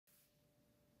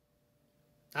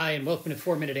Hi, and welcome to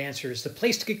 4-Minute Answers, the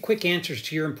place to get quick answers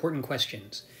to your important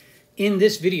questions. In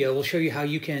this video, we'll show you how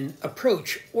you can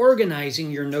approach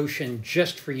organizing your Notion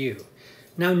just for you.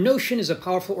 Now, Notion is a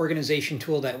powerful organization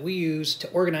tool that we use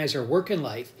to organize our work and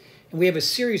life, and we have a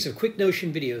series of quick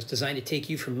Notion videos designed to take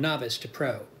you from novice to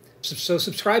pro. So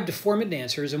subscribe to 4-Minute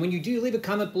Answers, and when you do, leave a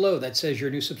comment below that says you're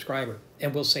a new subscriber,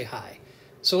 and we'll say hi.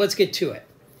 So let's get to it.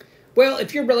 Well,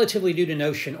 if you're relatively new to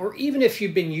Notion, or even if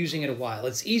you've been using it a while,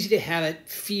 it's easy to have it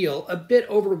feel a bit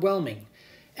overwhelming.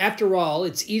 After all,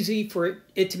 it's easy for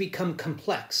it to become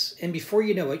complex, and before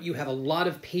you know it, you have a lot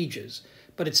of pages,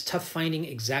 but it's tough finding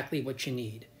exactly what you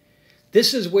need.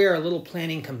 This is where a little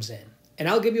planning comes in, and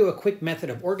I'll give you a quick method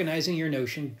of organizing your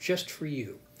Notion just for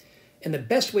you. And the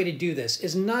best way to do this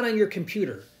is not on your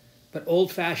computer, but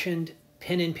old-fashioned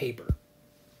pen and paper.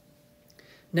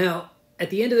 Now, at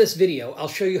the end of this video, I'll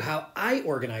show you how I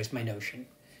organize my Notion.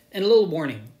 And a little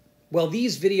warning, well,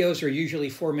 these videos are usually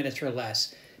 4 minutes or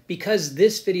less. Because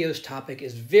this video's topic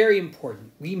is very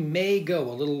important, we may go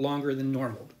a little longer than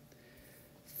normal.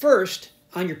 First,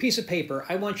 on your piece of paper,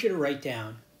 I want you to write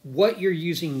down what you're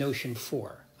using Notion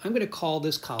for. I'm going to call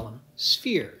this column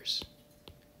Spheres.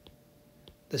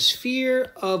 The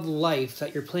sphere of life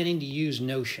that you're planning to use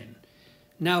Notion.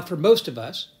 Now, for most of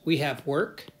us, we have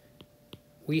work,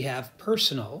 we have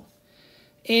personal,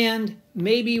 and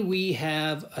maybe we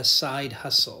have a side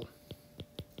hustle.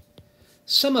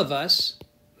 Some of us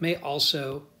may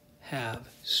also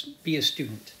be a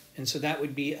student, and so that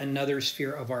would be another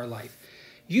sphere of our life.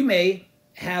 You may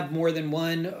have more than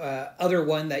one other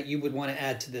one that you would want to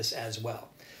add to this as well.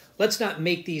 Let's not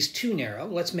make these too narrow.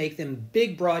 Let's make them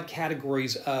big, broad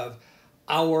categories of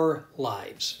our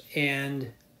lives.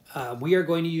 And we are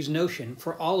going to use Notion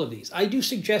for all of these. I do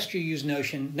suggest you use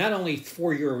Notion not only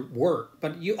for your work,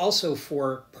 but you also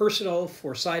for personal,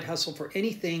 for side hustle, for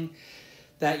anything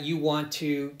that you want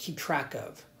to keep track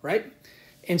of, right?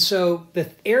 And so the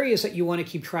areas that you want to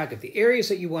keep track of, the areas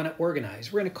that you want to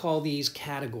organize, we're going to call these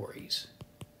categories.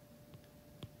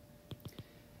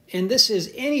 And this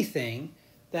is anything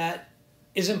that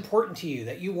is important to you,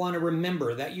 that you want to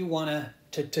remember, that you want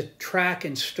to track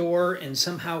and store and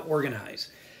somehow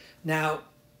organize. Now,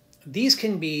 these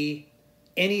can be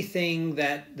anything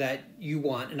that you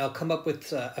want, and I'll come up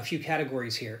with a few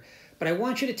categories here. But I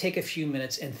want you to take a few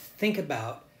minutes and think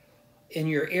about, in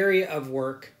your area of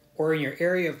work or in your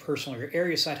area of personal, your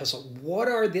area of side hustle, what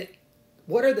are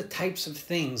the types of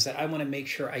things that I want to make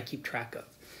sure I keep track of?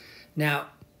 Now,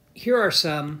 here are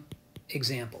some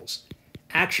examples.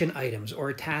 Action items or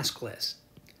a task list.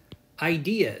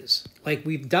 Ideas, like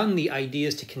we've done the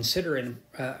ideas to consider in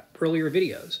earlier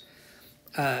videos.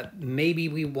 Maybe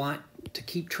we want to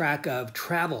keep track of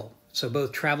travel. So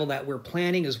both travel that we're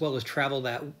planning as well as travel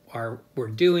that we're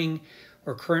doing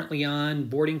or currently on,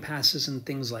 boarding passes and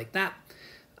things like that.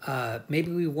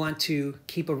 Maybe we want to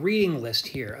keep a reading list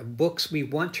here of books we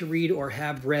want to read or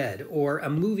have read, or a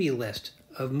movie list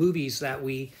of movies that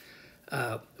we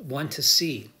want to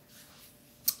see.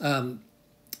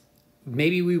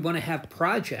 Maybe we want to have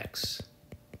projects,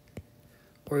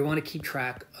 or we want to keep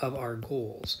track of our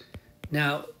goals.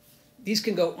 Now, these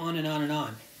can go on and on and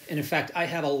on. And in fact, I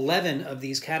have 11 of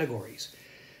these categories.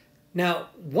 Now,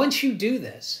 once you do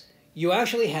this, you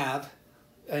actually have,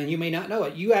 and you may not know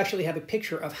it, you actually have a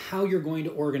picture of how you're going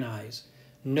to organize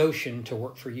Notion to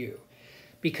work for you.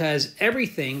 Because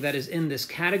everything that is in this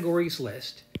categories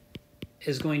list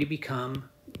is going to become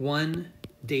one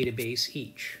database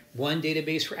each. One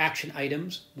database for action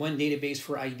items, one database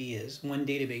for ideas, one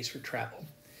database for travel.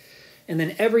 And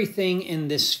then everything in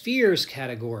this spheres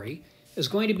category is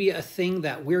going to be a thing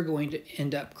that we're going to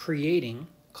end up creating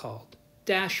called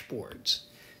dashboards.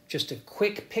 Just a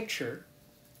quick picture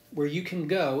where you can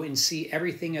go and see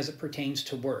everything as it pertains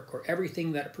to work, or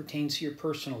everything that pertains to your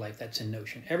personal life that's in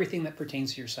Notion, everything that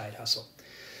pertains to your side hustle.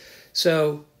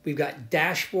 So we've got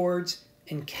dashboards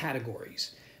and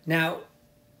categories. Now,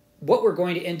 what we're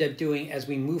going to end up doing as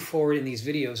we move forward in these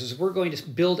videos is we're going to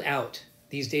build out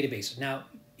these databases. Now,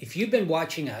 if you've been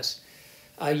watching us,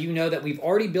 you know that we've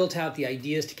already built out the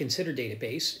ideas to consider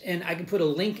database, and I can put a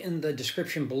link in the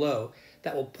description below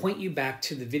that will point you back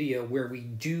to the video where we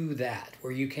do that,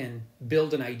 where you can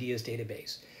build an ideas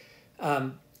database.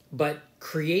 But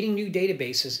creating new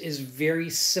databases is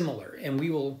very similar, and we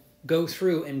will go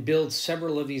through and build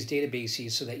several of these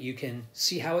databases so that you can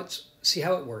see how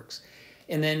it works.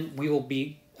 And then we will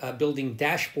be building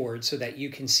dashboards so that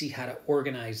you can see how to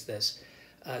organize this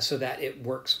so that it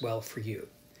works well for you.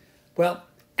 Well,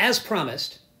 as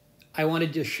promised, I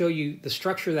wanted to show you the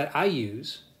structure that I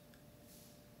use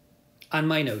on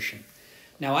my Notion.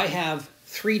 Now, I have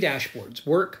 3 dashboards: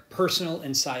 work, personal,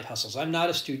 and side hustles. I'm not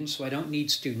a student, so I don't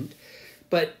need student,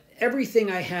 but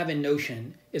everything I have in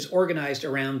Notion is organized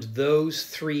around those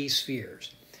 3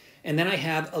 spheres. And then I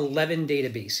have 11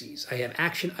 databases. I have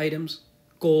action items,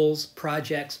 goals,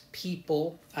 projects,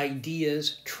 people,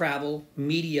 ideas, travel,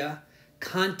 media,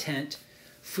 content,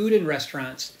 food and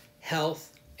restaurants,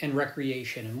 health, and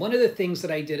recreation. And one of the things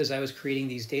that I did as I was creating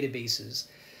these databases,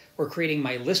 or creating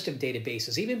my list of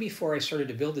databases, even before I started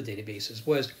to build the databases,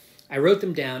 was I wrote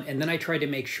them down, and then I tried to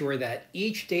make sure that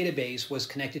each database was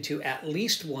connected to at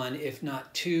least 1, if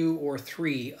not 2 or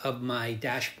 3 of my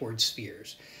dashboard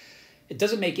spheres. It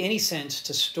doesn't make any sense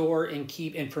to store and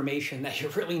keep information that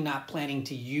you're really not planning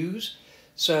to use.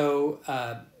 So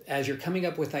as you're coming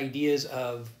up with ideas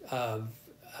of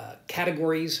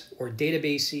categories or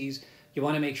databases, you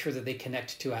want to make sure that they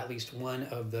connect to at least 1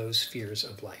 of those spheres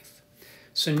of life.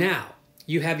 So now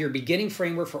you have your beginning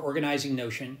framework for organizing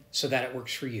Notion so that it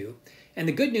works for you. And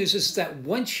the good news is that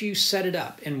once you set it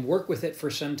up and work with it for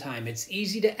some time, it's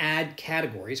easy to add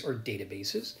categories or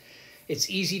databases. It's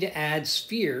easy to add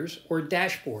spheres or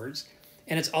dashboards,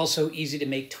 and it's also easy to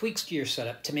make tweaks to your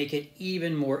setup to make it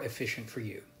even more efficient for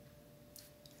you.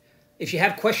 If you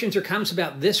have questions or comments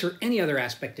about this or any other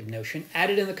aspect of Notion, add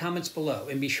it in the comments below,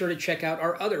 and be sure to check out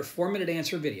our other 4-minute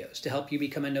answer videos to help you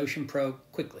become a Notion pro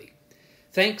quickly.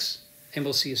 Thanks, and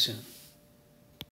we'll see you soon.